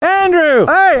Andrew!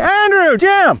 Hey, Andrew!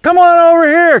 Jim! Come on over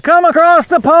here! Come across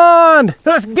the pond!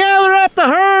 Let's gather up the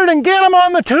herd and get them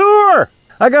on the tour!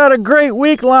 I got a great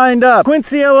week lined up.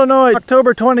 Quincy, Illinois,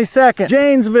 October 22nd.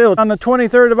 Janesville on the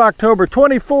 23rd of October.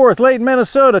 24th, Layton,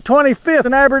 Minnesota. 25th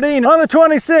in Aberdeen. On the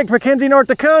 26th, McKenzie, North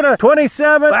Dakota.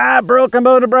 27th, Broken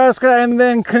Bow, Nebraska. And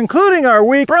then concluding our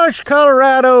week, Brush,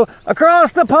 Colorado,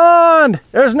 across the pond.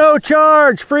 There's no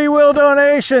charge. Free will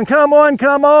donation. Come one,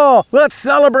 come all. Let's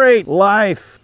celebrate life.